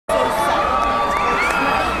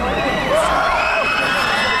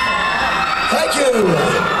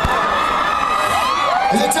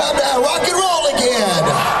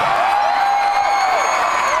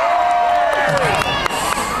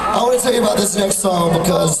tell you about this next song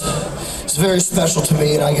because it's very special to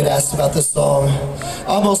me, and I get asked about this song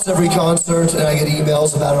almost every concert, and I get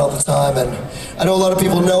emails about it all the time, and I know a lot of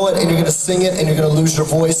people know it, and you're going to sing it, and you're going to lose your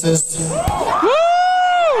voices. But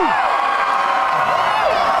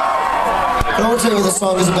I want to tell you what this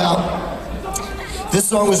song is about. This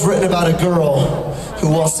song was written about a girl who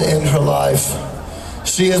wants to end her life.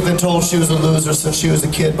 She has been told she was a loser since she was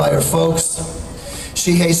a kid by her folks.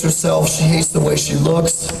 She hates herself, she hates the way she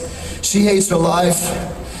looks, she hates her life,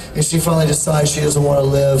 and she finally decides she doesn't want to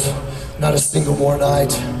live, not a single more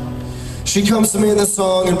night. She comes to me in this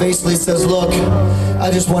song and basically says, look, I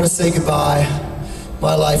just want to say goodbye.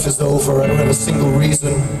 My life is over. I don't have a single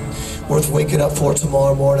reason worth waking up for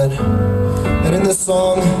tomorrow morning. And in this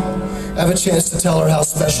song, I have a chance to tell her how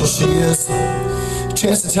special she is, a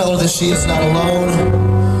chance to tell her that she is not alone,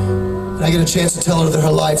 and I get a chance to tell her that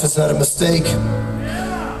her life is not a mistake.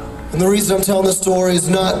 And the reason I'm telling this story is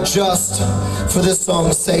not just for this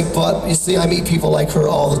song's sake, but you see, I meet people like her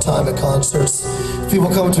all the time at concerts. People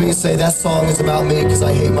come to me and say, that song is about me because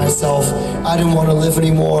I hate myself. I didn't want to live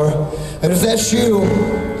anymore. And if that's you,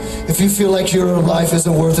 if you feel like your life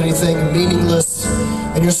isn't worth anything, meaningless,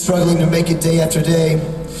 and you're struggling to make it day after day,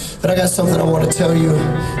 then I got something I want to tell you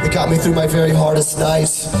that got me through my very hardest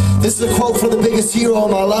nights. This is a quote from the biggest hero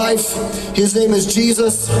of my life. His name is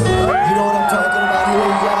Jesus. You know what I'm talking about here,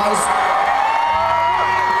 you guys?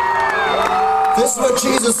 This is what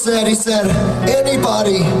Jesus said. He said,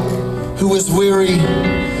 anybody who is weary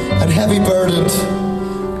and heavy burdened,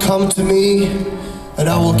 come to me and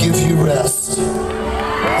I will give you rest.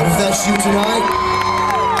 And if that's you tonight,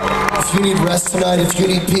 if you need rest tonight, if you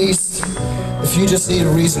need peace, if you just need a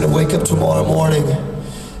reason to wake up tomorrow morning,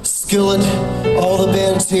 Skillet, all the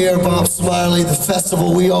bands here, Bob Smiley, the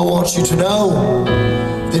festival, we all want you to know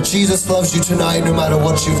that Jesus loves you tonight no matter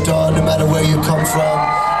what you've done, no matter where you come from,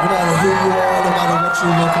 no matter who you are, no matter what you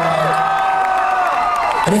look like.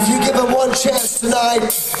 And if you give him one chance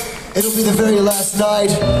tonight, it'll be the very last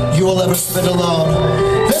night you will ever spend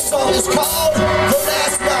alone. This song is called The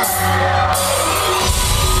Last Night.